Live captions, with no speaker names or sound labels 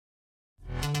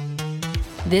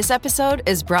This episode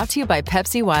is brought to you by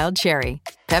Pepsi Wild Cherry.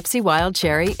 Pepsi Wild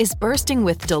Cherry is bursting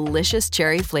with delicious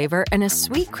cherry flavor and a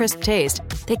sweet, crisp taste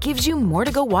that gives you more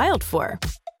to go wild for.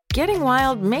 Getting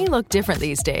wild may look different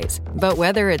these days, but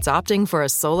whether it's opting for a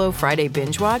solo Friday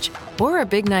binge watch or a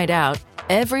big night out,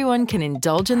 everyone can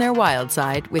indulge in their wild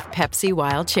side with Pepsi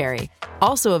Wild Cherry.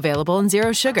 Also available in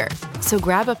Zero Sugar. So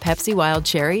grab a Pepsi Wild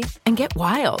Cherry and get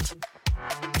wild.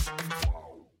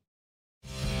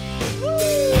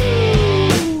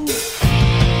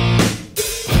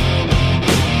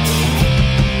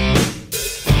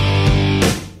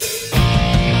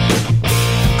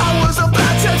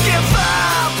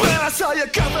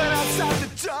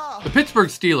 The Pittsburgh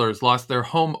Steelers lost their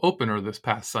home opener this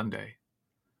past Sunday,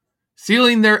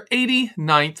 sealing their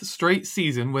 89th straight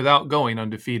season without going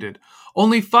undefeated.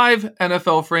 Only 5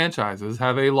 NFL franchises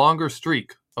have a longer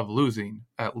streak of losing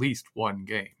at least one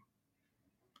game.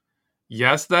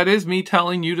 Yes, that is me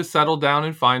telling you to settle down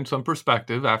and find some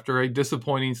perspective after a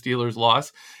disappointing Steelers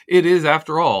loss. It is,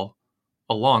 after all,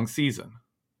 a long season.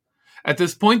 At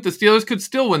this point, the Steelers could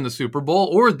still win the Super Bowl,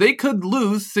 or they could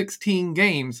lose 16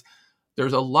 games.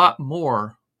 There's a lot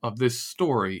more of this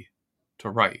story to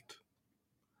write.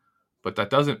 But that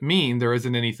doesn't mean there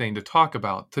isn't anything to talk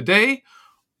about. Today,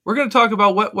 we're going to talk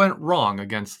about what went wrong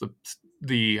against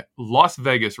the Las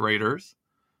Vegas Raiders,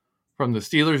 from the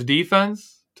Steelers'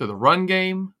 defense to the run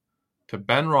game to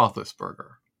Ben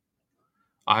Roethlisberger.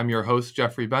 I'm your host,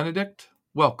 Jeffrey Benedict.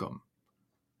 Welcome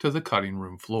to the cutting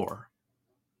room floor.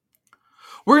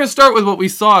 We're going to start with what we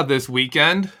saw this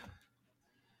weekend.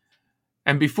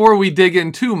 And before we dig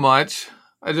in too much,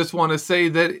 I just want to say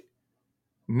that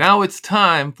now it's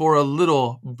time for a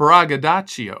little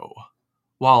braggadocio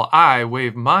while I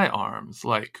wave my arms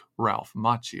like Ralph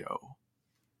Macchio.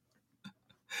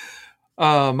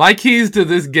 My keys to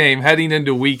this game heading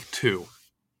into week 2.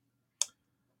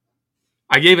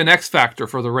 I gave an X factor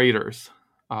for the Raiders.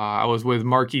 I was with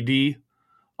Marky D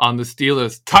on the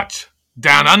Steelers Touch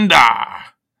Down Under.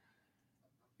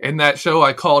 In that show,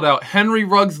 I called out Henry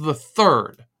Ruggs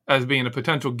III as being a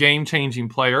potential game-changing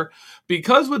player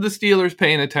because with the Steelers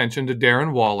paying attention to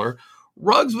Darren Waller,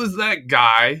 Ruggs was that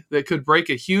guy that could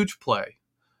break a huge play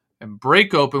and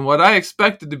break open what I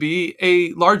expected to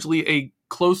be largely a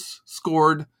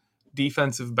close-scored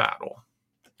defensive battle.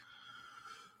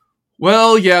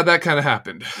 Well, yeah, that kind of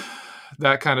happened.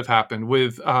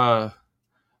 With the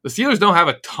Steelers don't have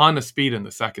a ton of speed in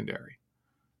the secondary.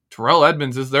 Terrell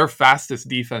Edmunds is their fastest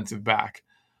defensive back.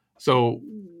 So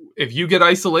if you get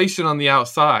isolation on the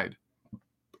outside,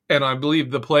 and I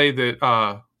believe the play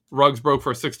that Ruggs broke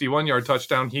for a 61-yard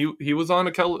touchdown, he was on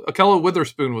Ahkello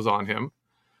Witherspoon was on him.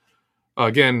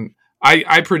 Again,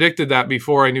 I predicted that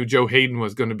before I knew Joe Hayden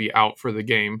was going to be out for the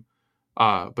game.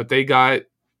 But they got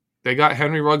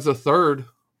Henry Ruggs III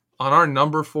on our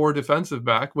number 4 defensive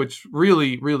back, which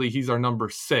really he's our number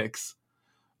 6.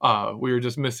 We were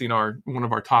just missing one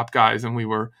of our top guys, and we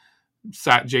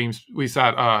sat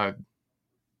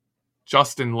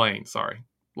Justin Lane. Sorry,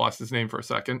 lost his name for a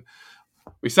second.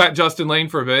 We sat Justin Lane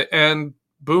for a bit, and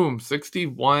boom,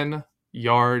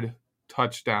 61-yard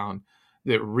touchdown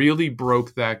that really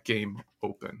broke that game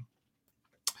open.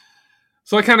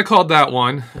 So I kind of called that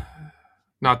one.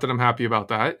 Not that I'm happy about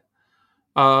that.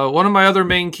 One of my other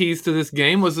main keys to this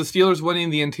game was the Steelers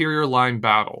winning the interior line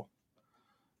battle.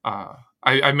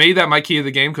 I made that my key of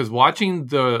the game because watching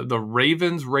the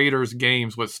Ravens-Raiders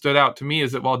games, what stood out to me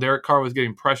is that while Derek Carr was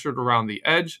getting pressured around the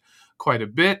edge quite a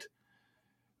bit,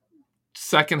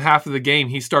 second half of the game,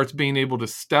 he starts being able to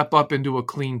step up into a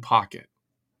clean pocket.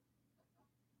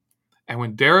 And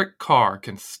when Derek Carr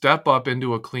can step up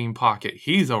into a clean pocket,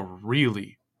 he's a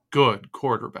really good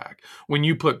quarterback. When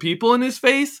you put people in his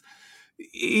face,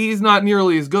 he's not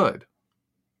nearly as good.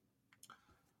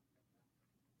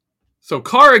 So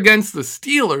Carr against the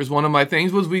Steelers, one of my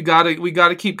things was we got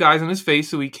to keep guys in his face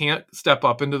so he can't step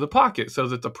up into the pocket so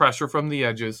that the pressure from the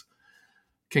edges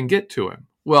can get to him.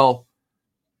 Well,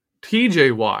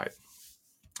 TJ Watt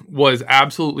was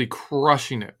absolutely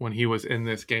crushing it when he was in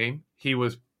this game. He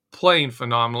was playing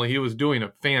phenomenally. He was doing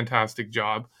a fantastic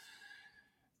job.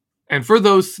 And for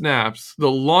those snaps,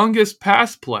 the longest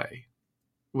pass play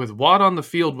with Watt on the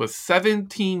field was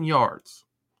 17 yards.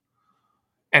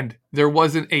 And there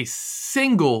wasn't a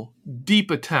single deep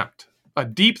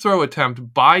throw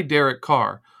attempt by Derek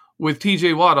Carr with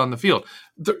TJ Watt on the field.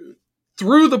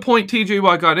 Through the point TJ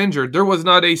Watt got injured, there was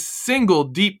not a single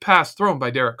deep pass thrown by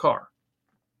Derek Carr.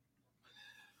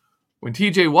 When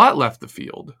TJ Watt left the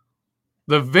field,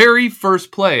 the very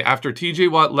first play after TJ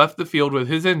Watt left the field with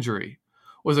his injury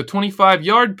was a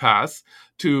 25-yard pass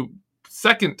to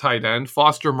second tight end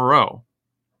Foster Moreau.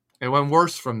 It went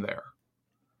worse from there.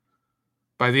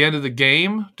 By the end of the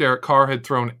game, Derek Carr had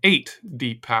thrown 8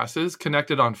 deep passes,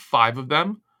 connected on 5 of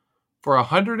them for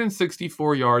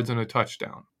 164 yards and a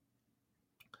touchdown.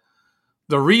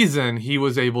 The reason he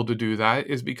was able to do that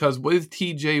is because with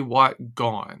TJ Watt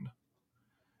gone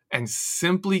and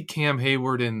simply Cam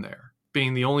Hayward in there,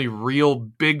 being the only real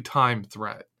big-time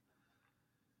threat,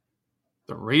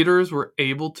 the Raiders were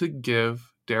able to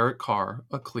give Derek Carr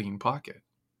a clean pocket.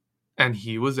 And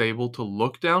he was able to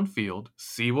look downfield,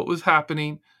 see what was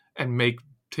happening, and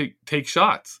take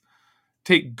shots.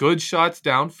 Take good shots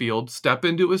downfield, step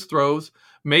into his throws,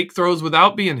 make throws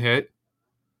without being hit.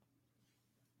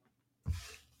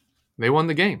 They won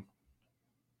the game.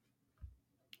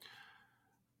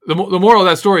 The moral of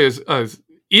that story is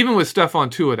even with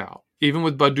Stephon Tuitt out, even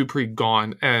with Bud Dupree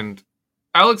gone, and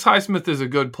Alex Highsmith is a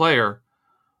good player,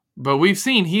 but we've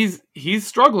seen he's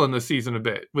struggling this season a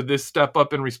bit with this step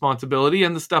up in responsibility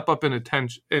and the step up in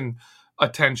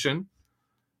attention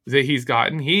that he's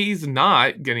gotten. He's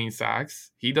not getting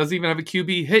sacks. He doesn't even have a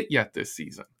QB hit yet this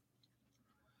season.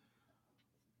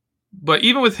 But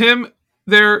even with him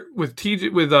there, with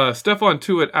Stephon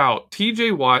Tuitt out,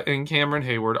 TJ Watt and Cameron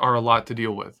Hayward are a lot to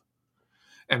deal with.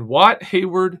 And Watt,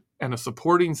 Hayward, and a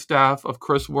supporting staff of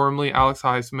Chris Wormley, Alex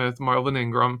Highsmith, Melvin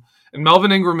Ingram. And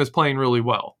Melvin Ingram is playing really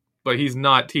well, but he's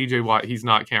not TJ Watt. He's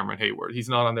not Cameron Hayward. He's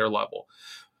not on their level.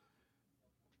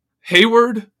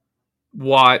 Hayward,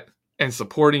 Watt, and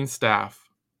supporting staff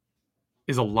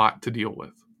is a lot to deal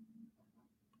with.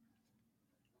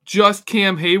 Just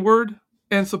Cam Hayward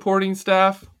and supporting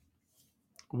staff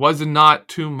was not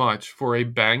too much for a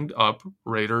banged up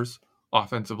Raiders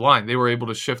offensive line. They were able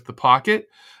to shift the pocket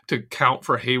to count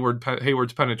for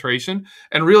Hayward's penetration.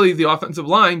 And really the offensive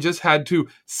line just had to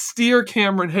steer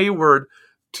Cameron Hayward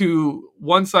to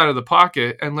one side of the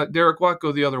pocket and let Derek Watt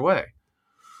go the other way.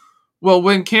 Well,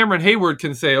 when Cameron Hayward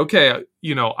can say, okay,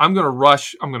 I'm going to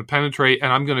rush, I'm going to penetrate,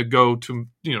 and I'm going to go to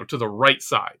the right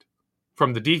side.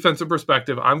 From the defensive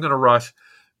perspective, I'm going to rush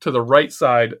to the right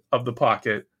side of the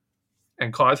pocket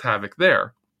and cause havoc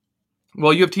there.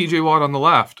 Well, you have TJ Watt on the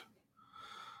left.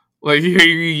 Like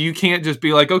you can't just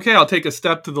be like, okay, I'll take a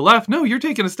step to the left. No, you're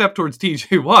taking a step towards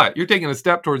TJ Watt. You're taking a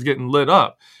step towards getting lit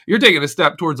up. You're taking a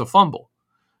step towards a fumble.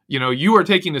 You are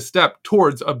taking a step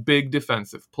towards a big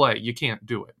defensive play. You can't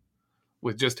do it.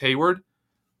 With just Hayward,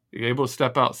 you're able to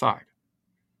step outside.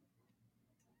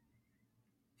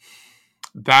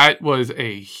 That was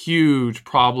a huge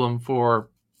problem for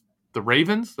the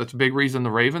Ravens. That's a big reason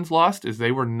the Ravens lost, is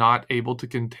they were not able to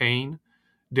contain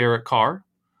Derek Carr.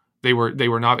 They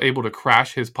were not able to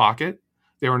crash his pocket.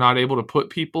 They were not able to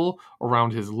put people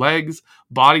around his legs,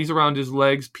 bodies around his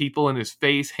legs, people in his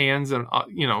face, hands, and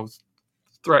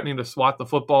threatening to swat the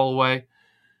football away.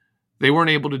 They weren't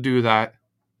able to do that,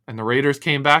 and the Raiders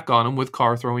came back on him with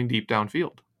Carr throwing deep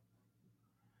downfield.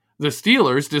 The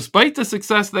Steelers, despite the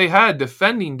success they had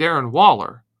defending Darren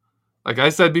Waller, like I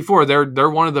said before, they're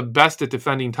one of the best at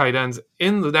defending tight ends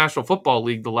in the National Football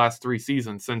League the last 3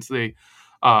 seasons since they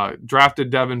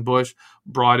drafted Devin Bush,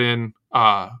 brought in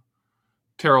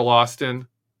Terrell Austin,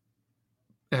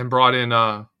 and brought in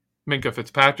Minkah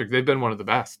Fitzpatrick. They've been one of the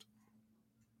best.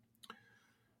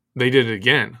 They did it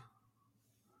again.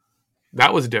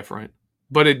 That was different.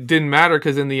 But it didn't matter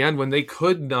because in the end, when they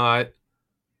could not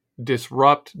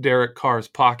disrupt Derek Carr's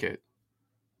pocket,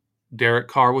 Derek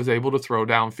Carr was able to throw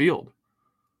downfield.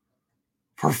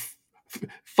 For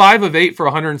 5 of 8 for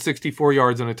 164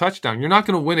 yards and a touchdown. You're not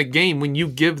going to win a game when you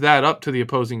give that up to the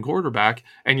opposing quarterback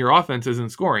and your offense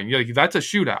isn't scoring. That's a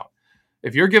shootout.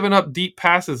 If you're giving up deep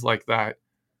passes like that,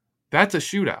 that's a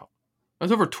shootout.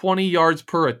 That's over 20 yards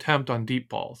per attempt on deep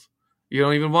balls. You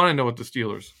don't even want to know what the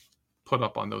Steelers put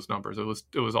up on those numbers.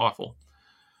 It was awful.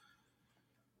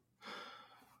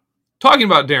 Talking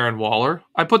about Darren Waller,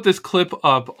 I put this clip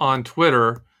up on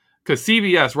Twitter because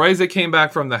CBS, right as it came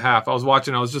back from the half, I was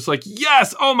watching, I was just like,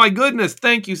 yes, oh my goodness,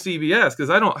 thank you, CBS,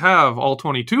 because I don't have all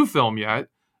 22 film yet,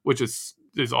 which is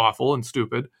awful and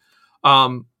stupid.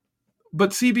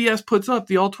 But CBS puts up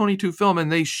the all 22 film, and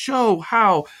they show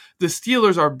how the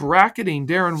Steelers are bracketing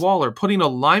Darren Waller, putting a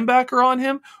linebacker on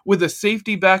him with a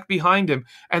safety back behind him,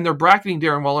 and they're bracketing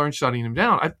Darren Waller and shutting him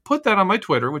down. I put that on my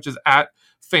Twitter, which is at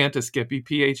Fantaskippy,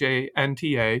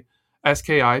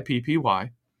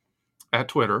 PHANTASKIPPY, at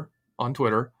Twitter, on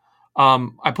Twitter.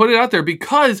 I put it out there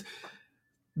because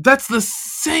that's the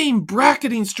same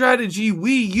bracketing strategy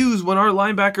we use when our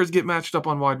linebackers get matched up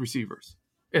on wide receivers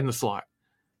in the slot.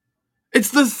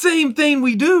 It's the same thing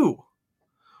we do.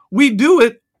 We do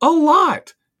it a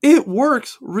lot. It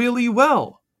works really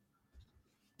well.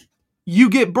 You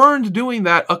get burned doing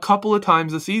that a couple of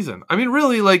times a season. I mean,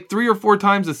 really, like 3 or 4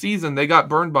 times a season, they got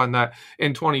burned on that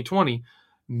in 2020.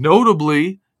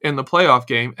 notably in the playoff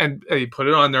game, and he put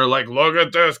it on there like, look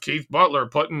at this, Keith Butler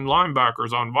putting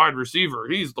linebackers on wide receiver.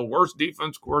 He's the worst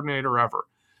defense coordinator ever.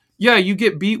 Yeah, you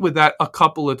get beat with that a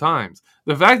couple of times.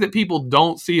 The fact that people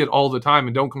don't see it all the time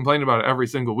and don't complain about it every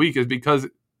single week is because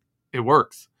it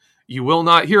works. You will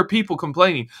not hear people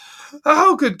complaining,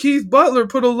 how could Keith Butler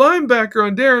put a linebacker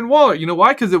on Darren Waller? You know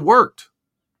why? Because it worked.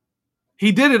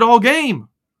 He did it all game.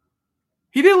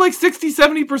 He did like 60,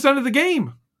 70% of the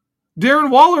game. Darren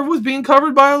Waller was being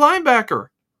covered by a linebacker.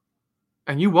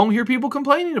 And you won't hear people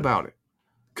complaining about it.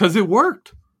 Because it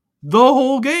worked the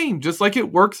whole game, just like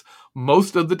it works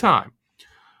most of the time.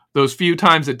 Those few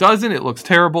times it doesn't, it looks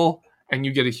terrible, and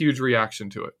you get a huge reaction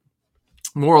to it.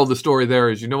 Moral of the story there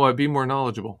is, you know what? Be more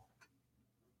knowledgeable.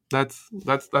 That's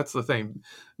the thing.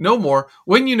 Know more.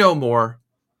 When you know more,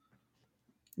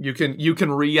 you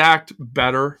can react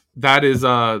better.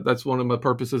 That's one of the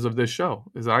purposes of this show,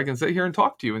 is I can sit here and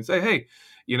talk to you and say, hey,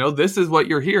 this is what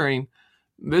you're hearing.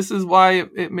 This is why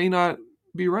it may not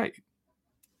be right.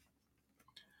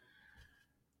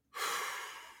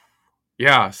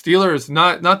 Yeah, Steelers,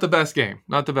 not the best game.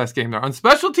 Not the best game there. On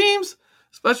special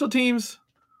teams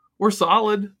were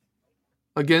solid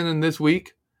again in this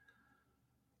week.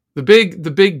 The big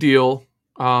deal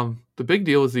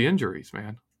is the injuries,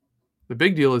 man. The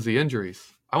big deal is the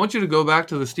injuries. I want you to go back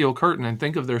to the Steel Curtain and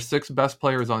think of their 6 best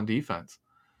players on defense.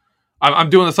 I'm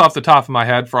doing this off the top of my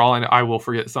head. For all I know, I will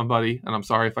forget somebody, and I'm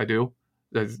sorry if I do.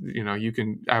 You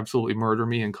can absolutely murder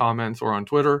me in comments or on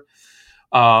Twitter.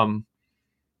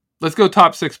 Let's go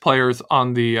top 6 players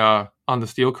on the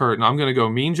Steel Curtain. I'm going to go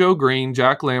Mean Joe Green,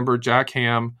 Jack Lambert, Jack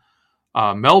Ham,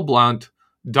 Mel Blount,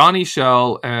 Donnie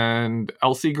Shell, and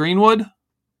L.C. Greenwood,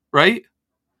 right?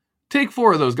 Take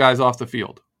 4 of those guys off the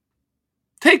field.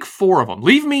 Take 4 of them.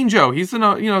 Leave Mean Joe.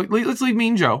 Let's leave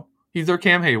Mean Joe. He's their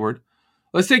Cam Hayward.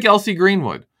 Let's take L.C.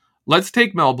 Greenwood. Let's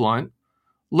take Mel Blount.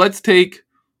 Let's take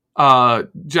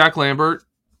Jack Lambert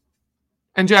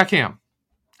and Jack Ham.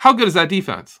 How good is that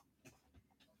defense?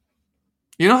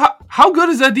 How good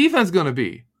is that defense going to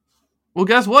be? Well,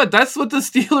 guess what? That's what the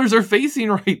Steelers are facing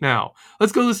right now.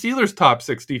 Let's go to the Steelers' top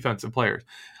 6 defensive players.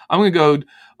 I'm going to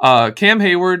go Cam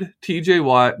Hayward, T.J.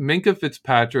 Watt, Minkah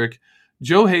Fitzpatrick,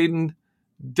 Joe Hayden,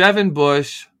 Devin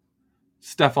Bush,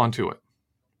 Stephon Tuitt.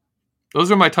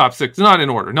 Those are my top 6. Not in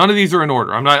order. None of these are in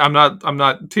order. I'm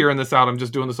not tearing this out. I'm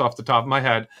just doing this off the top of my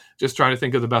head, just trying to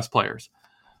think of the best players.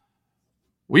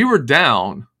 We were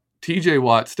down T.J.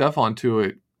 Watt, Stephon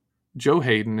Tuitt, Joe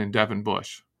Hayden, and Devin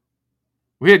Bush.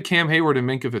 We had Cam Hayward and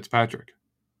Minkah Fitzpatrick.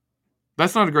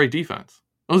 That's not a great defense.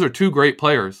 Those are 2 great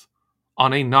players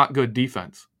on a not good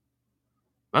defense.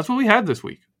 That's what we had this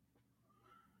week.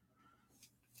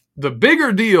 The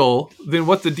bigger deal than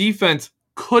what the defense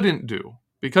couldn't do,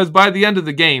 because by the end of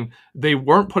the game, they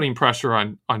weren't putting pressure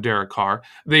on Derek Carr.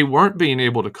 They weren't being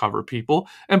able to cover people.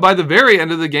 And by the very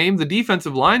end of the game, the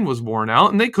defensive line was worn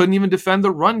out, and they couldn't even defend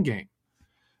the run game.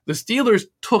 The Steelers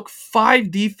took 5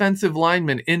 defensive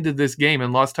linemen into this game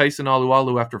and lost Tyson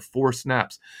Alualu after 4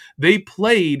 snaps. They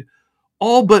played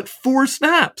all but 4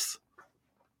 snaps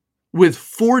with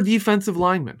 4 defensive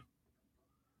linemen.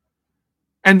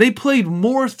 And they played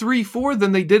more 3-4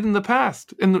 than they did in the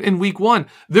past in week 1.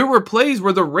 There were plays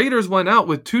where the Raiders went out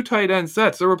with 2 tight end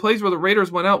sets. There were plays where the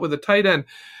Raiders went out with a tight end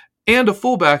and a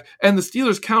fullback, and the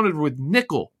Steelers countered with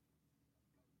nickel.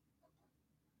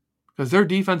 Because their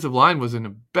defensive line was in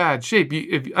a bad shape.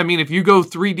 If you go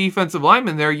 3 defensive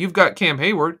linemen there, you've got Cam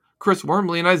Hayward, Chris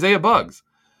Wormley, and Isaiah Buggs.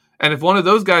 And if one of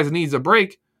those guys needs a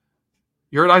break,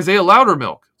 you're at Isaiah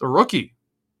Loudermilk, the rookie,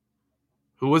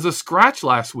 who was a scratch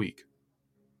last week.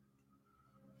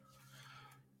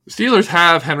 The Steelers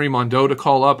have Henry Mondeau to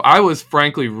call up. I was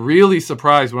frankly really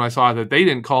surprised when I saw that they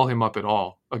didn't call him up at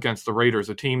all against the Raiders,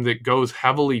 a team that goes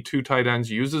heavily 2 tight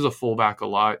ends, uses a fullback a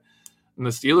lot. And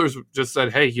the Steelers just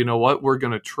said, hey, you know what? We're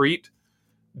going to treat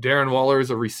Darren Waller as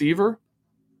a receiver,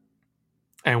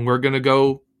 and we're going to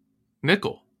go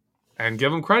nickel. And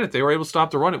give them credit. They were able to stop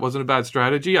the run. It wasn't a bad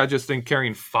strategy. I just think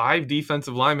carrying 5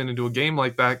 defensive linemen into a game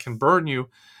like that can burn you.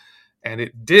 And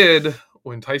it did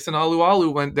when Tyson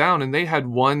Alualu went down, and they had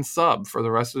 1 sub for the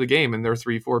rest of the game in their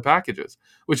 3-4 packages,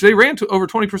 which they ran to over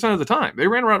 20% of the time. They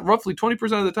ran around roughly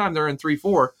 20% of the time they're in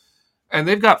 3-4, and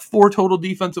they've got 4 total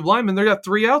defensive linemen. They've got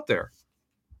 3 out there.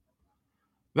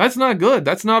 That's not good.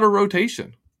 That's not a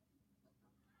rotation.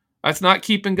 That's not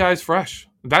keeping guys fresh.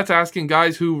 That's asking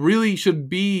guys who really should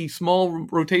be small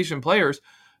rotation players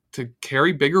to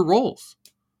carry bigger roles.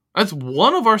 That's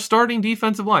one of our starting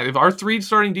defensive line. If our 3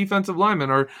 starting defensive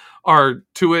linemen are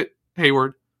Tuitt,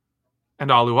 Hayward, and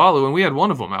Alualu, and we had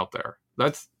one of them out there.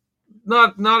 That's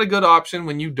not a good option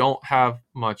when you don't have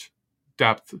much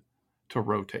depth to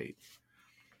rotate.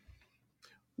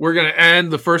 We're going to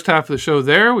end the first half of the show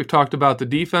there. We've talked about the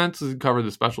defense. We covered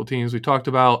the special teams. We talked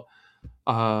about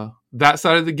that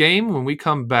side of the game. When we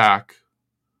come back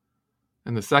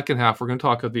in the second half, we're going to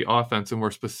talk about the offense, and we're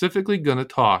specifically going to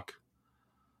talk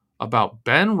about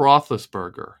Ben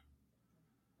Roethlisberger.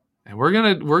 And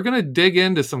we're gonna dig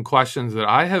into some questions that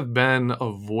I have been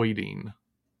avoiding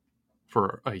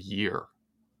for a year.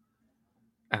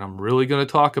 And I'm really going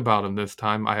to talk about them this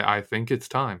time. I think it's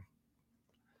time.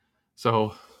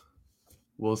 So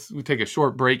we'll take a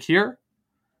short break here,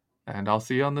 and I'll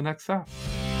see you on the next half.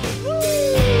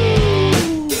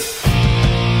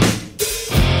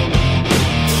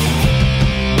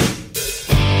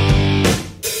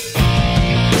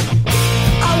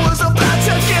 I was about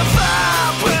to give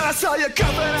up when I saw you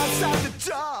coming outside the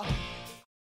door.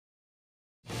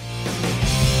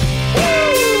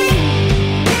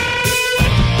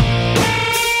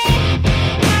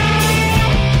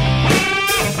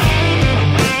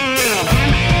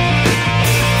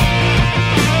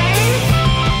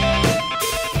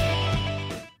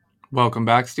 Welcome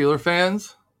back, Steeler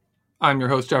fans. I'm your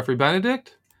host, Jeffrey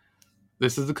Benedict.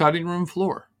 This is the Cutting Room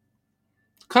Floor.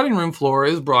 The Cutting Room Floor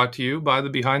is brought to you by the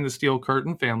Behind the Steel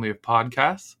Curtain family of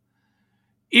podcasts.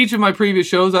 Each of my previous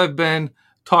shows, I've been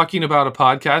talking about a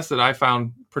podcast that I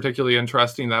found particularly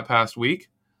interesting that past week.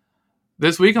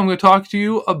 This week, I'm going to talk to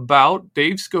you about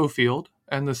Dave Schofield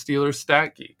and the Steelers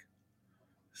Stat Geek.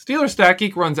 Steelers Stat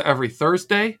Geek runs every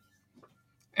Thursday.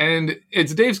 And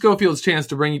it's Dave Schofield's chance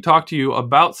to talk to you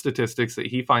about statistics that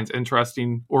he finds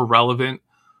interesting or relevant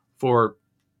for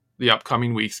the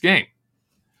upcoming week's game.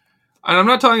 And I'm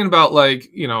not talking about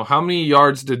how many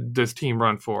yards did this team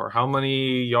run for? How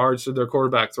many yards did their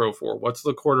quarterback throw for? What's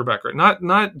the quarterback rate?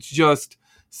 Not just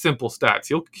simple stats.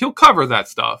 He'll cover that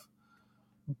stuff.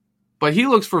 But he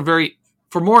looks for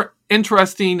more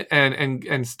interesting and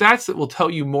stats that will tell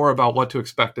you more about what to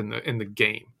expect in the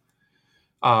game.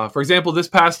 For example, this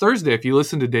past Thursday, if you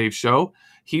listen to Dave's show,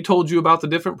 he told you about the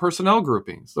different personnel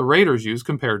groupings the Raiders use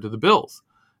compared to the Bills.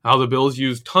 How the Bills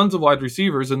use tons of wide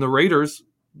receivers, and the Raiders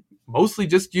mostly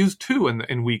just used 2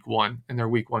 in week 1, in their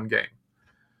week 1 game.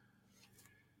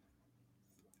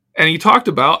 And he talked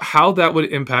about how that would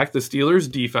impact the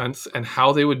Steelers' defense and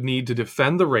how they would need to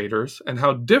defend the Raiders and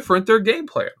how different their game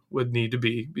plan would need to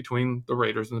be between the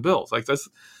Raiders and the Bills. Like this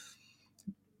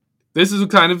is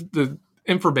kind of the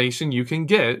information you can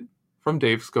get from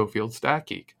Dave Schofield's Stat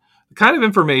Geek. The kind of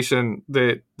information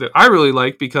that I really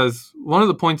like, because one of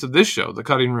the points of this show, the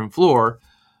Cutting Room Floor,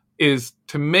 is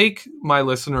to make my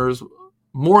listeners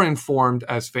more informed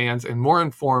as fans and more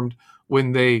informed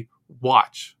when they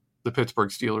watch the Pittsburgh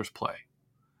Steelers play.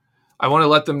 I want to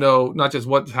let them know not just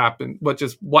what happened, but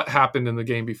just what happened in the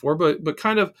game before, but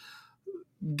kind of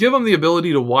give them the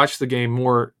ability to watch the game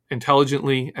more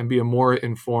intelligently and be a more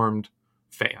informed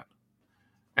fan.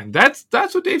 And that's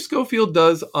what Dave Schofield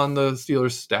does on the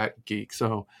Steelers Stat Geek.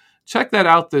 So check that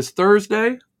out this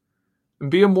Thursday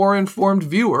and be a more informed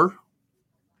viewer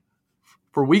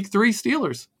for Week 3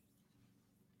 Steelers.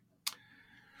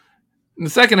 In the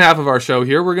second half of our show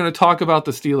here, we're going to talk about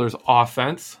the Steelers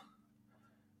offense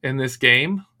in this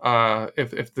game.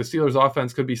 If the Steelers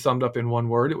offense could be summed up in one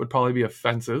word, it would probably be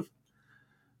offensive.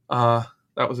 That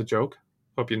was a joke.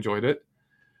 Hope you enjoyed it.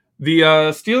 The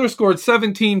Steelers scored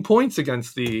 17 points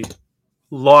against the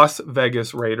Las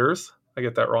Vegas Raiders. I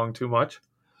get that wrong too much.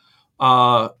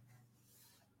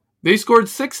 They scored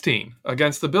 16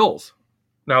 against the Bills.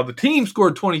 Now, the team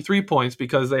scored 23 points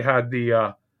because they had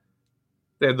the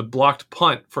blocked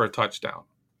punt for a touchdown.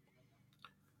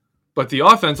 But the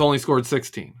offense only scored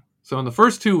 16. So in the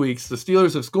first 2 weeks, the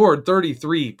Steelers have scored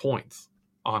 33 points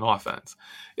on offense.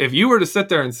 If you were to sit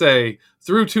there and say,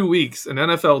 through 2 weeks, an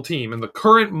NFL team in the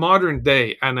current modern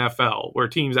day NFL, where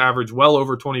teams average well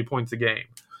over 20 points a game,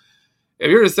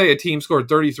 if you were to say a team scored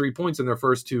 33 points in their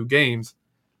first 2 games,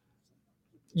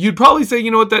 you'd probably say, you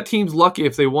know what, that team's lucky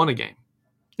if they won a game.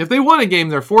 If they won a game,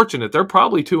 they're fortunate. They're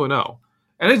probably 2-0.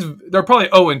 And they're probably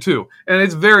 0-2. And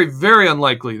it's very, very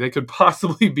unlikely they could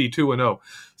possibly be 2-0,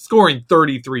 scoring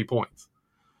 33 points.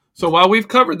 So while we've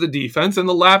covered the defense and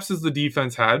the lapses the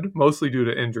defense had, mostly due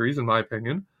to injuries, in my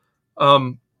opinion,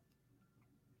 the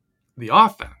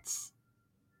offense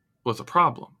was a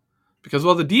problem. Because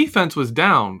while the defense was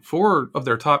down 4 of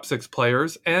their top 6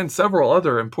 players and several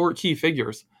other important key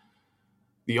figures,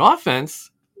 the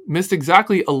offense missed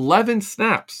exactly 11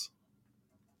 snaps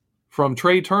from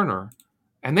Trey Turner,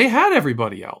 and they had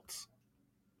everybody else.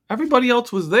 Everybody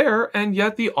else was there, and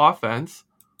yet the offense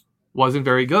wasn't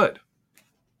very good.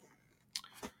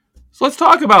 So let's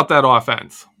talk about that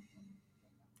offense.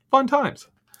 Fun times.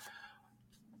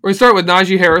 We're going to start with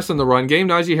Najee Harris in the run game.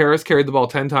 Najee Harris carried the ball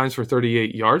 10 times for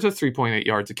 38 yards. That's 3.8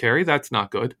 yards a carry. That's not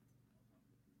good.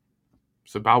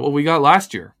 It's about what we got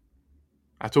last year.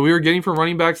 That's what we were getting from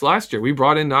running backs last year. We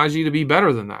brought in Najee to be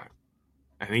better than that.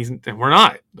 And we're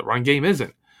not. The run game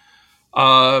isn't.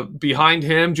 Behind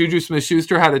him, Juju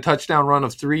Smith-Schuster had a touchdown run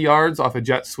of 3 yards off a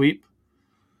jet sweep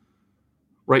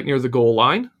right near the goal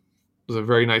line. It was a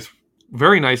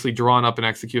very nicely drawn up and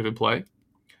executed play.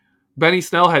 Benny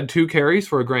Snell had 2 carries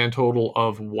for a grand total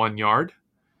of 1 yard.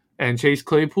 And Chase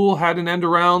Claypool had an end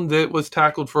around that was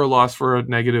tackled for a loss for a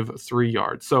negative 3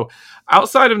 yards. So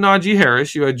outside of Najee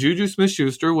Harris, you had Juju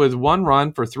Smith-Schuster with 1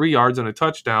 run for 3 yards and a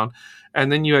touchdown.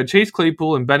 And then you had Chase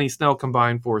Claypool and Benny Snell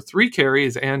combined for 3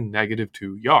 carries and negative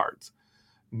 2 yards.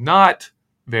 Not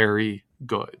very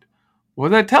good.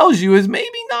 What that tells you is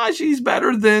maybe Najee's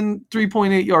better than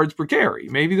 3.8 yards per carry.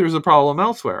 Maybe there's a problem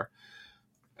elsewhere.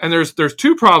 And there's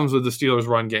 2 problems with the Steelers'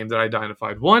 run game that I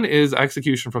identified. One is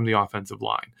execution from the offensive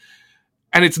line.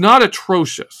 And it's not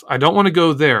atrocious. I don't want to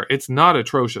go there. It's not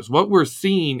atrocious. What we're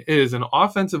seeing is an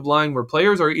offensive line where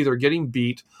players are either getting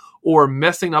beat or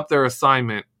messing up their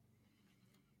assignment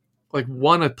like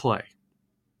one a play,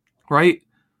 right?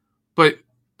 But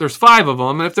there's 5 of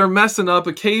them, and if they're messing up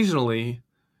occasionally,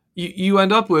 you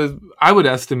end up with, I would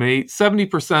estimate,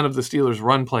 70% of the Steelers'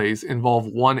 run plays involve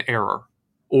 1 error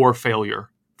or failure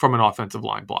from an offensive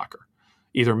line blocker.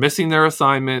 Either missing their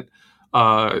assignment,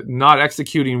 not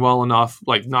executing well enough,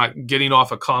 like not getting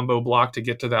off a combo block to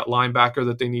get to that linebacker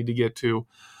that they need to get to,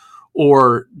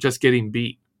 or just getting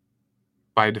beat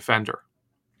by a defender.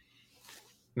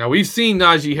 Now, we've seen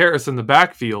Najee Harris in the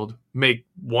backfield make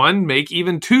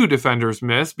even 2 defenders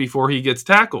miss before he gets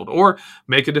tackled, or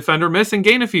make a defender miss and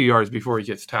gain a few yards before he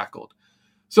gets tackled.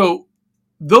 So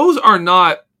those are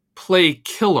not play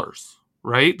killers,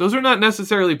 right? Those are not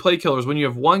necessarily play killers when you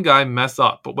have one guy mess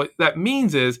up. But what that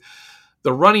means is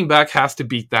the running back has to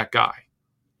beat that guy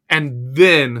and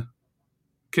then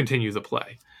continue the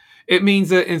play. It means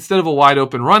that instead of a wide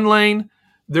open run lane,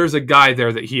 there's a guy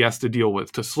there that he has to deal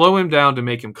with to slow him down, to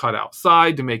make him cut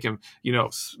outside, to make him,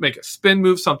 make a spin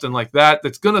move, something like that,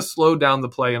 that's going to slow down the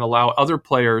play and allow other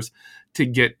players to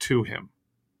get to him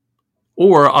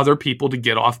or other people to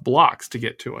get off blocks to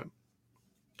get to him.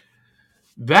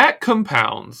 That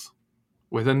compounds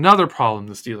with another problem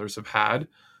the Steelers have had,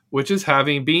 which is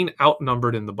being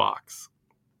outnumbered in the box.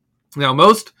 Now,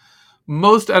 most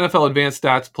NFL advanced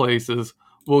stats places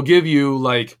will give you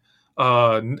like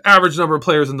average number of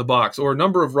players in the box or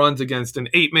number of runs against an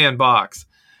 8-man box.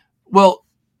 Well,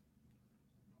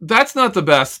 that's not the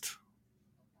best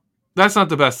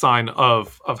sign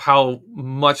of how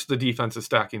much the defense is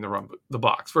stacking the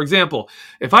box. For example,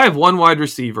 if I have 1 wide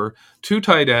receiver, 2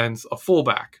 tight ends, a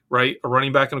fullback, right? A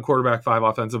running back and a quarterback, 5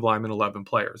 offensive linemen, 11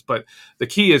 players. But the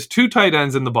key is 2 tight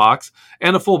ends in the box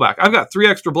and a fullback. I've got 3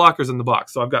 extra blockers in the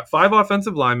box. So I've got 5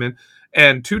 offensive linemen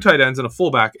and 2 tight ends and a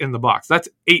fullback in the box. That's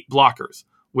 8 blockers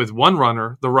with 1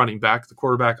 runner, the running back. The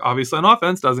quarterback, obviously on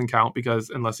offense, doesn't count because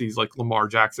unless he's like Lamar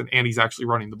Jackson and he's actually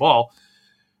running the ball,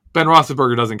 Ben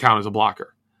Roethlisberger doesn't count as a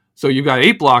blocker. So you've got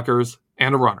 8 blockers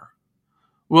and a runner.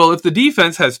 Well, if the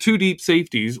defense has 2 deep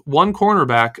safeties, 1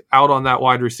 cornerback out on that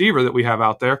wide receiver that we have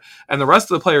out there, and the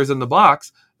rest of the players in the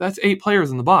box, that's 8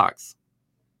 players in the box.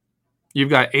 You've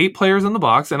got 8 players in the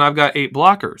box, and I've got 8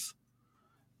 blockers.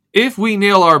 If we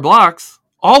nail our blocks,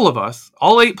 all of us,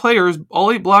 all 8 players,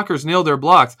 all 8 blockers nail their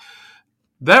blocks,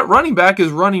 that running back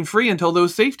is running free until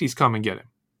those safeties come and get him.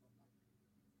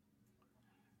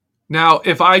 Now,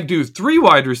 if I do 3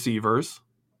 wide receivers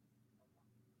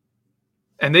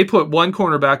and they put 1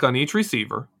 cornerback on each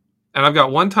receiver, and I've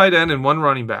got 1 tight end and 1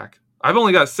 running back, I've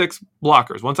only got 6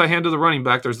 blockers. Once I hand to the running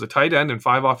back, there's the tight end and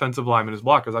 5 offensive linemen as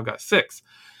blockers. I've got 6.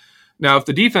 Now, if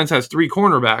the defense has 3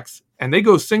 cornerbacks and they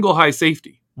go single high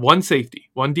safety, 1 safety,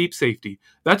 1 deep safety,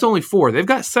 that's only 4. They've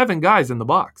got 7 guys in the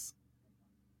box.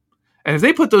 And if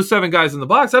they put those 7 guys in the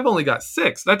box, I've only got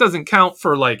 6. That doesn't count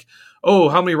for like, oh,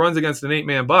 how many runs against an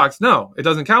 8-man box? No, it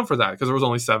doesn't count for that because there was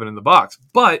only 7 in the box.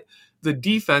 But the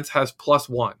defense has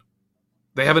 +1.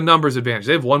 They have a numbers advantage.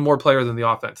 They have 1 more player than the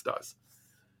offense does.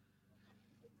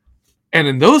 And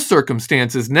in those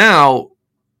circumstances, now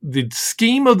the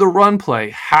scheme of the run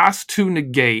play has to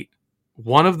negate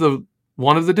one of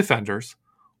the defenders,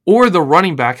 or the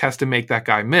running back has to make that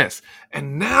guy miss.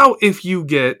 And now if you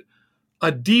get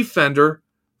a defender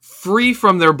free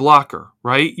from their blocker,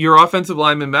 right? Your offensive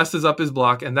lineman messes up his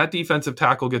block and that defensive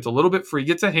tackle gets a little bit free,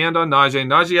 gets a hand on Najee.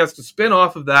 Najee has to spin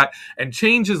off of that and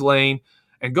change his lane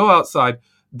and go outside.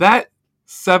 That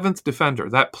 7th defender,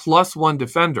 that +1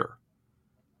 defender,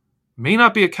 may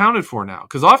not be accounted for now.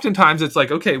 Because oftentimes it's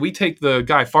like, okay, we take the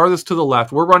guy farthest to the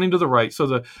left, we're running to the right, so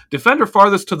the defender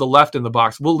farthest to the left in the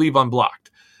box we'll leave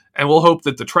unblocked. And we'll hope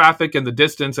that the traffic and the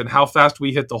distance and how fast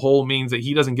we hit the hole means that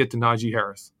he doesn't get to Najee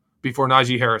Harris before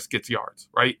Najee Harris gets yards,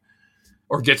 right?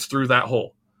 Or gets through that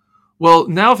hole. Well,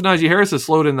 now if Najee Harris is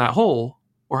slowed in that hole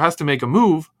or has to make a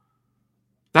move,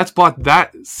 that's bought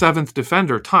that seventh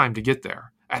defender time to get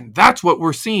there. And that's what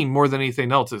we're seeing more than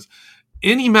anything else is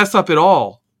any mess up at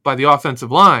all by the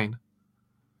offensive line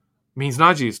means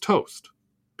Najee is toast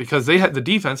because the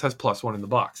defense has +1 in the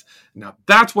box. Now,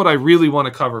 that's what I really want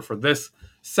to cover for this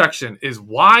section is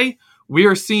why we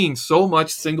are seeing so much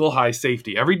single high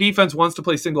safety. Every defense wants to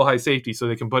play single high safety so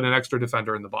they can put an extra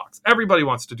defender in the box. Everybody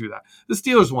wants to do that. The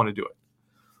Steelers want to do it.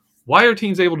 Why are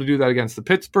teams able to do that against the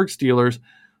Pittsburgh Steelers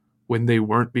when they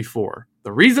weren't before?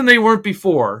 The reason they weren't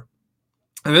before,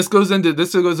 and this goes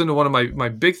into one of my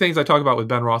big things I talk about with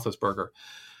Ben Roethlisberger.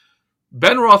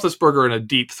 Ben Roethlisberger and a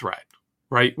deep threat,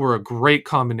 right, were a great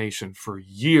combination for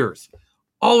years.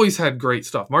 Always had great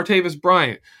stuff. Martavis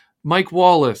Bryant, Mike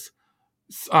Wallace,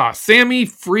 Sammy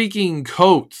freaking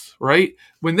Coates, right?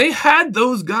 When they had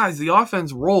those guys, the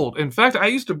offense rolled. In fact, I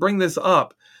used to bring this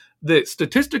up, the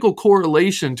statistical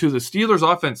correlation to the Steelers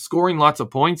offense scoring lots of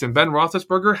points and Ben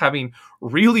Roethlisberger having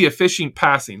really efficient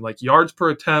passing, like yards per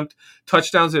attempt,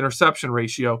 touchdowns to interception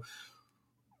ratio,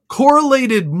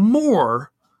 correlated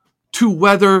more to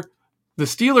whether the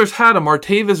Steelers had a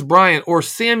Martavis Bryant or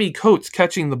Sammy Coates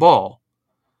catching the ball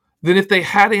than if they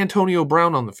had Antonio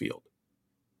Brown on the field.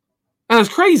 And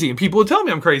that's crazy. And people would tell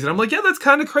me I'm crazy. And I'm like, yeah, that's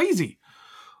kind of crazy.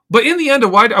 But in the end, I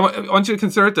want you to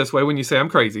consider it this way when you say I'm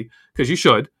crazy, because you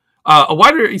should. A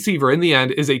wide receiver, in the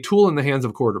end, is a tool in the hands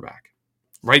of a quarterback,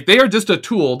 right? They are just a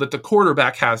tool that the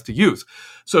quarterback has to use.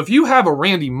 So if you have a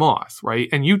Randy Moss, right,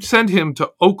 and you send him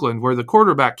to Oakland where the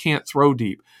quarterback can't throw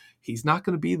deep, he's not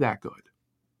going to be that good.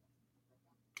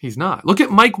 He's not. Look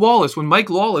at Mike Wallace. When Mike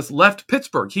Wallace left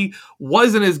Pittsburgh, he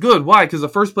wasn't as good. Why? Because the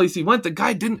first place he went, the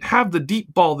guy didn't have the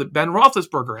deep ball that Ben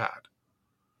Roethlisberger had.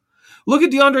 Look at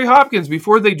DeAndre Hopkins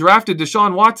before they drafted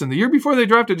Deshaun Watson. The year before they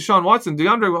drafted Deshaun Watson,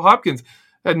 DeAndre Hopkins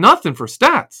had nothing for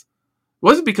stats. It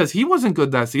wasn't because he wasn't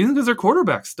good that season, because their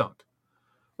quarterback stunk.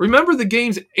 Remember the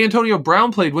games Antonio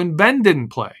Brown played when Ben didn't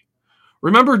play.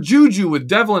 Remember Juju with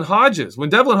Devlin Hodges. When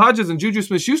Devlin Hodges and Juju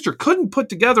Smith-Schuster couldn't put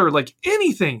together like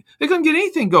anything. They couldn't get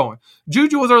anything going.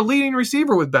 Juju was our leading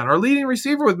receiver with Ben. Our leading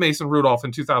receiver with Mason Rudolph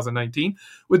in 2019.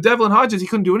 With Devlin Hodges, he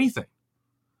couldn't do anything.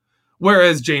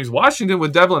 Whereas James Washington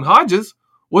with Devlin Hodges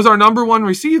was our number one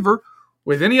receiver.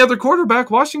 With any other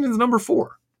quarterback, Washington's number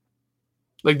 4.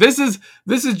 Like this is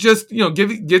just,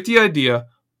 get the idea.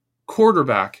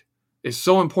 Quarterback is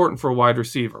so important for a wide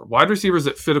receiver. Wide receivers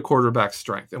that fit a quarterback's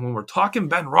strength. And when we're talking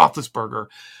Ben Roethlisberger,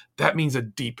 that means a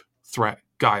deep threat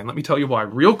guy. And let me tell you why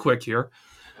real quick here.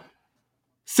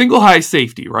 Single high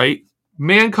safety, right?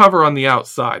 Man cover on the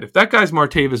outside. If that guy's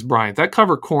Martavis Bryant, that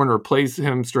cover corner plays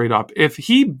him straight up. If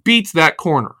he beats that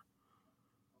corner,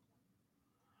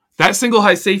 that single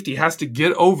high safety has to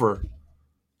get over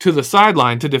to the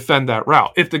sideline to defend that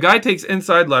route. If the guy takes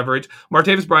inside leverage,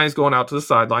 Martavis Bryant's going out to the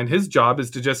sideline. His job is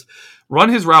to just run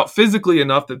his route physically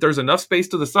enough that there's enough space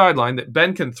to the sideline that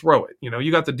Ben can throw it.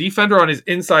 You got the defender on his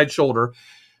inside shoulder.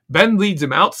 Ben leads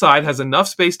him outside, has enough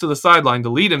space to the sideline to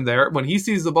lead him there. When he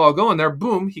sees the ball going there,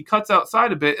 boom, he cuts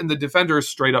outside a bit, and the defender is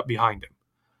straight up behind him.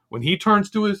 When he turns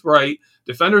to his right,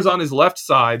 defender's on his left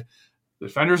side,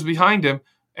 defender's behind him,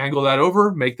 angle that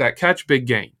over, make that catch, big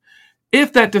gain.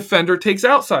 If that defender takes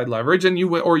outside leverage and you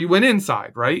win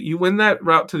inside, right? You win that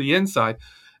route to the inside.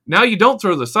 Now you don't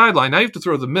throw the sideline. Now you have to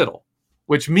throw the middle,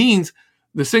 which means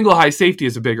the single high safety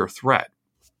is a bigger threat.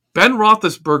 Ben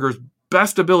Roethlisberger's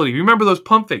best ability. You remember those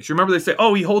pump fakes? You remember they say,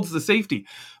 oh, he holds the safety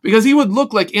because he would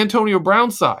look like Antonio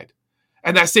Brown's side.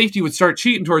 And that safety would start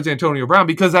cheating towards Antonio Brown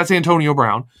because that's Antonio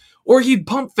Brown. Or he'd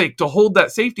pump fake to hold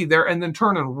that safety there and then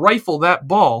turn and rifle that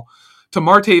ball to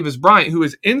Martavis Bryant, who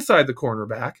is inside the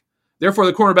cornerback. Therefore,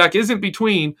 the cornerback isn't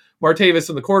between Martavis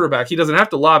and the quarterback. He doesn't have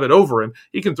to lob it over him.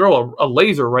 He can throw a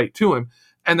laser right to him.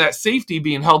 And that safety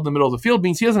being held in the middle of the field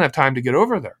means he doesn't have time to get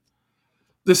over there.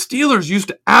 The Steelers used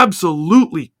to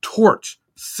absolutely torch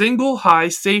single high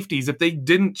safeties if they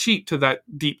didn't cheat to that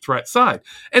deep threat side.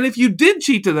 And if you did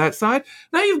cheat to that side,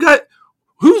 now you've got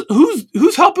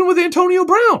who's helping with Antonio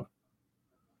Brown?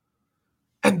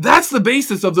 And that's the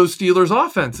basis of those Steelers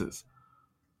offenses.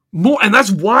 And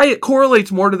that's why it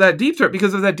correlates more to that deep threat,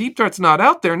 because if that deep threat's not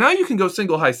out there, now you can go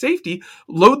single high safety,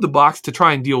 load the box to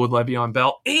try and deal with Le'Veon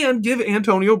Bell, and give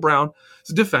Antonio Brown's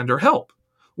defender help.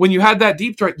 When you had that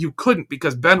deep threat, you couldn't,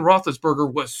 because Ben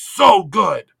Roethlisberger was so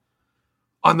good.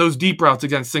 on those deep routes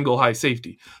against single high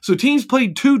safety. So teams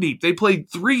played 2 deep. They played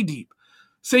 3 deep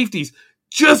safeties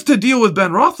just to deal with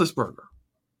Ben Roethlisberger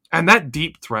and that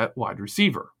deep threat wide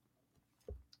receiver.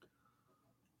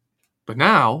 But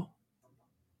now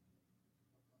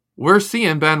we're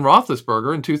seeing Ben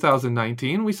Roethlisberger in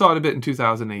 2019. We saw it a bit in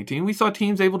 2018. We saw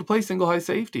teams able to play single high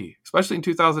safety, especially in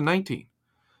 2019.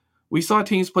 We saw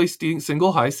teams play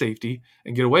single high safety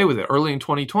and get away with it. Early in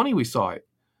 2020, we saw it.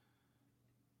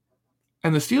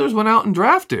 And the Steelers went out and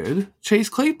drafted Chase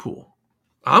Claypool.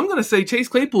 I'm going to say Chase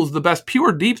Claypool is the best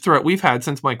pure deep threat we've had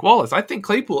since Mike Wallace. I think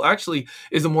Claypool actually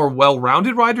is a more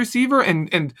well-rounded wide receiver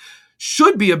and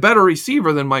should be a better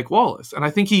receiver than Mike Wallace. And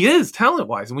I think he is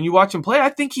talent-wise. And when you watch him play, I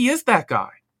think he is that guy.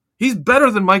 He's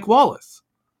better than Mike Wallace.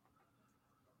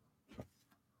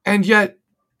 And yet,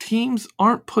 teams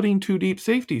aren't putting 2 deep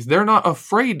safeties. They're not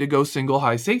afraid to go single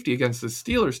high safety against the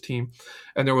Steelers team.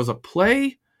 And there was a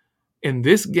play in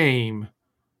this game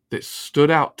that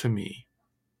stood out to me.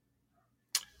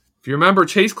 If you remember,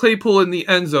 Chase Claypool in the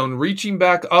end zone, reaching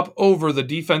back up over the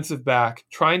defensive back,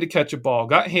 trying to catch a ball,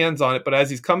 got hands on it, but as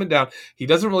he's coming down, he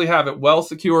doesn't really have it well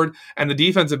secured, and the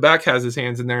defensive back has his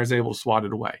hands in there and is able to swat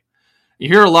it away. You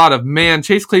hear a lot of, man,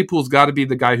 Chase Claypool's got to be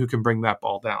the guy who can bring that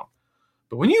ball down.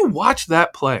 But when you watch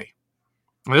that play,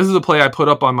 and this is a play I put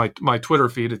up on my Twitter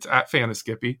feed. It's at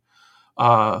Fanaskippy.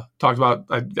 Talked about,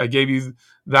 I gave you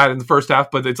that in the first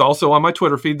half, but it's also on my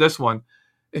Twitter feed, this one.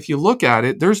 If you look at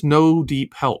it, there's no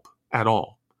deep help at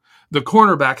all. The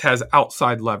cornerback has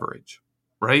outside leverage,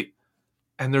 right?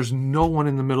 And there's no one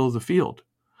in the middle of the field.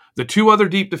 The 2 other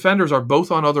deep defenders are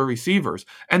both on other receivers,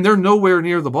 and they're nowhere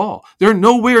near the ball. They're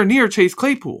nowhere near Chase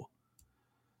Claypool.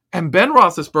 And Ben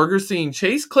Roethlisberger seeing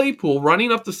Chase Claypool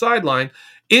running up the sideline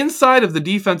inside of the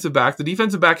defensive back. The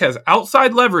defensive back has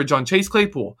outside leverage on Chase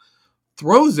Claypool.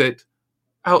 Throws it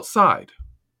outside.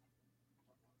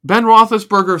 Ben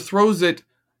Roethlisberger throws it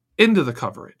into the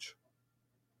coverage.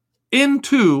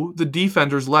 Into the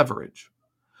defender's leverage.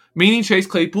 Meaning Chase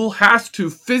Claypool has to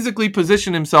physically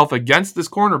position himself against this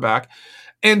cornerback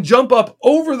and jump up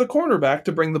over the cornerback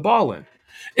to bring the ball in.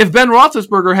 If Ben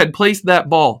Roethlisberger had placed that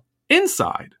ball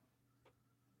inside,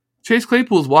 Chase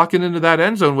Claypool's walking into that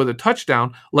end zone with a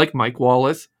touchdown like Mike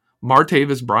Wallace,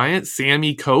 Martavis Bryant,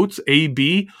 Sammy Coates,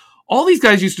 AB. All these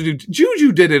guys used to do.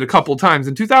 Juju did it a couple times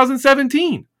in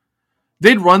 2017.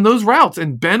 They'd run those routes,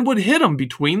 and Ben would hit them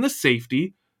between the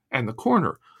safety and the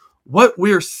corner. What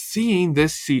we're seeing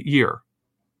this year,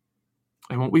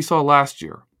 and what we saw last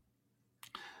year,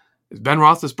 is Ben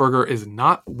Roethlisberger is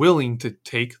not willing to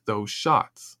take those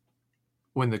shots.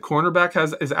 When the cornerback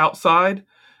is outside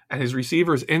and his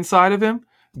receiver is inside of him,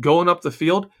 going up the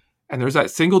field, and there's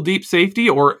that single deep safety,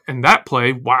 or in that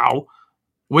play,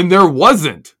 when there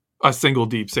wasn't a single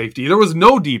deep safety, there was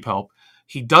no deep help,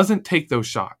 he doesn't take those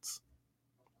shots.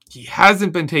 He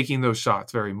hasn't been taking those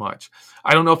shots very much.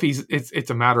 I don't know if it's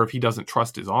a matter of he doesn't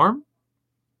trust his arm.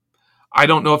 I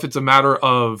don't know if it's a matter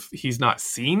of he's not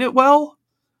seeing it well.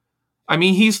 I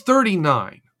mean, he's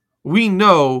 39. We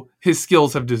know his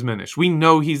skills have diminished. We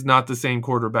know he's not the same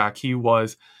quarterback he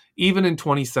was even in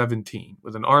 2017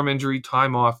 with an arm injury,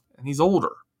 time off, and he's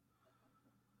older.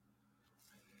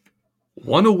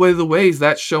 One of the ways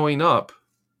that's showing up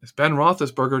is Ben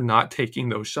Roethlisberger not taking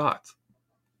those shots.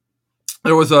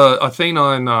 There was a thing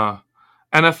on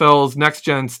NFL's Next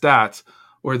Gen Stats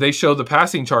where they show the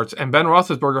passing charts, and Ben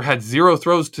Roethlisberger had 0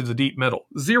 throws to the deep middle.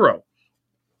 0.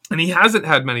 And he hasn't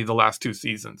had many the last 2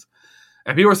 seasons.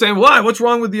 And people are saying, why? What's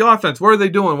wrong with the offense? What are they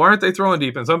doing? Why aren't they throwing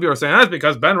deep? And some people are saying, that's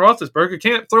because Ben Roethlisberger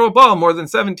can't throw a ball more than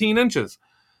 17 inches.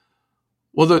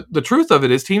 Well, the truth of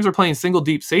it is teams are playing single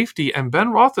deep safety, and Ben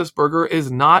Roethlisberger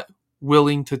is not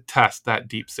willing to test that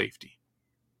deep safety.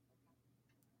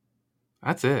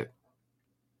 That's it.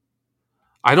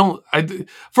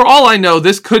 For all I know,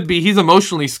 this could be he's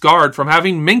emotionally scarred from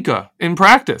having Minkah in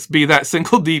practice be that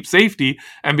single deep safety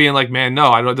and being like, man,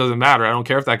 no, it doesn't matter. I don't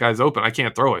care if that guy's open. I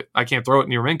can't throw it. I can't throw it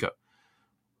near Minkah.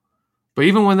 But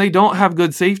even when they don't have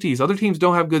good safeties, other teams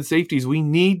don't have good safeties, we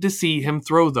need to see him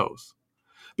throw those.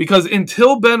 Because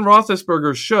until Ben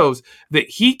Roethlisberger shows that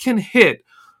he can hit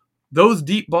those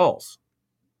deep balls,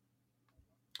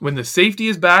 when the safety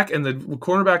is back and the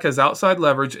cornerback has outside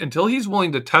leverage, until he's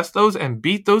willing to test those and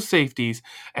beat those safeties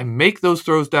and make those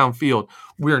throws downfield,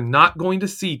 we're not going to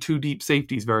see 2 deep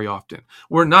safeties very often.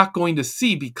 We're not going to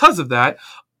see, because of that,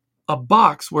 a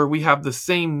box where we have the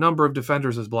same number of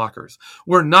defenders as blockers.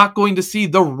 We're not going to see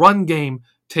the run game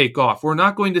take off. We're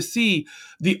not going to see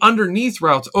the underneath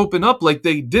routes open up like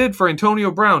they did for Antonio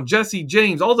Brown, Jesse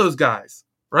James, all those guys,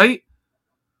 right?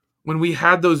 When we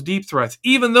had those deep threats,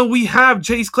 even though we have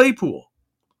Chase Claypool,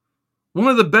 one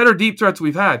of the better deep threats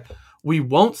we've had, We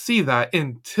won't see that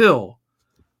until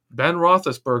Ben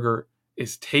Roethlisberger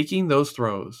is taking those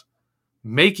throws,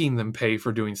 making them pay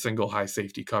for doing single high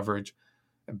safety coverage,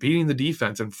 and beating the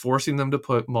defense and forcing them to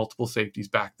put multiple safeties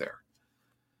back there.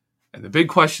 And the big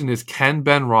question is, can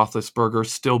Ben Roethlisberger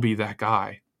still be that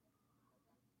guy?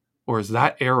 Or is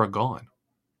that era gone?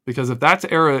 Because if that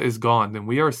era is gone, then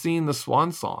we are seeing the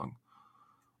swan song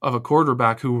of a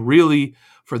quarterback who really,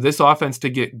 for this offense to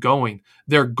get going,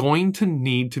 they're going to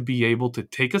need to be able to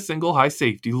take a single high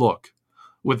safety look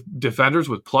with defenders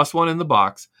with +1 in the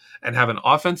box and have an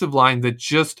offensive line that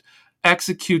just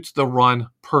executes the run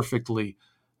perfectly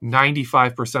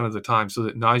 95% of the time so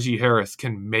that Najee Harris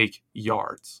can make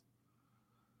yards.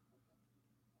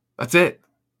 That's it.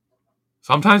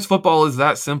 Sometimes football is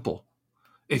that simple.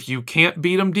 If you can't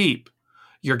beat them deep,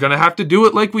 you're going to have to do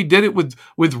it like we did it with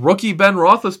rookie Ben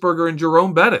Roethlisberger and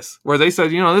Jerome Bettis, where they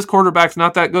said, this quarterback's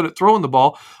not that good at throwing the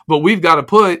ball, but we've got to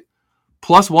put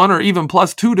 +1 or even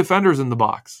 +2 defenders in the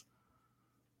box.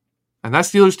 And that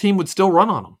Steelers team would still run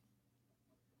on them.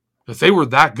 Because they were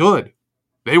that good.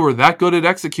 They were that good at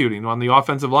executing on the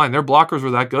offensive line. Their blockers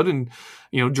were that good, and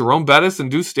Jerome Bettis and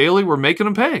Deuce Staley were making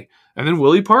them pay. And then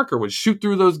Willie Parker would shoot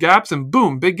through those gaps and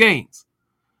boom, big gains.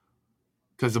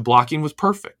 Because the blocking was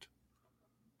perfect.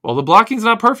 Well, the blocking's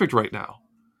not perfect right now.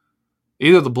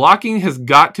 Either the blocking has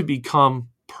got to become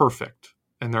perfect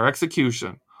in their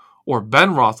execution, or Ben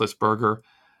Roethlisberger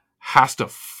has to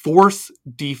force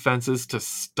defenses to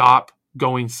stop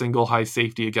going single high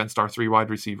safety against our 3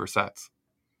 wide receiver sets.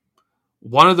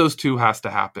 One of those two has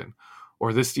to happen,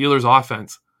 or this Steelers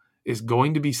offense is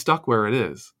going to be stuck where it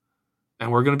is.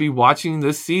 And we're going to be watching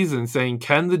this season saying,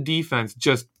 can the defense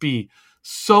just be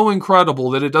so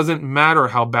incredible that it doesn't matter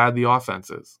how bad the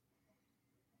offense is?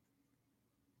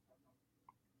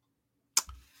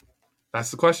 That's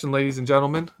the question, ladies and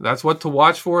gentlemen. That's what to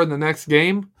watch for in the next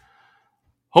game.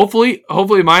 Hopefully,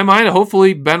 in my mind,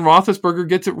 Ben Roethlisberger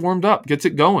gets it warmed up, gets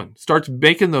it going, starts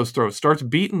making those throws, starts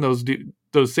beating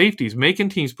those safeties, making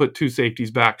teams put 2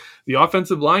 safeties back. The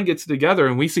offensive line gets together,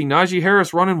 and we see Najee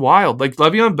Harris running wild like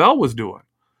Le'Veon Bell was doing.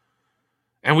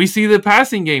 And we see the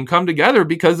passing game come together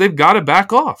because they've got to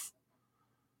back off.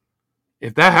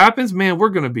 If that happens, man, we're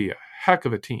going to be a heck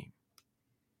of a team.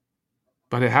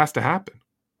 But it has to happen.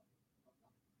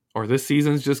 Or this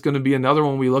season's just going to be another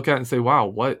one we look at and say, wow,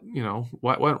 what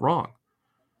went wrong?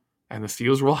 And the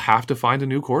Steelers will have to find a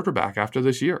new quarterback after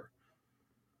this year.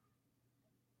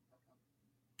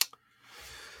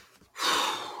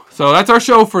 So that's our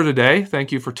show for today.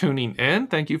 Thank you for tuning in.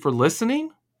 Thank you for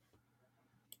listening.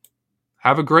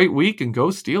 Have a great week and go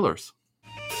Steelers.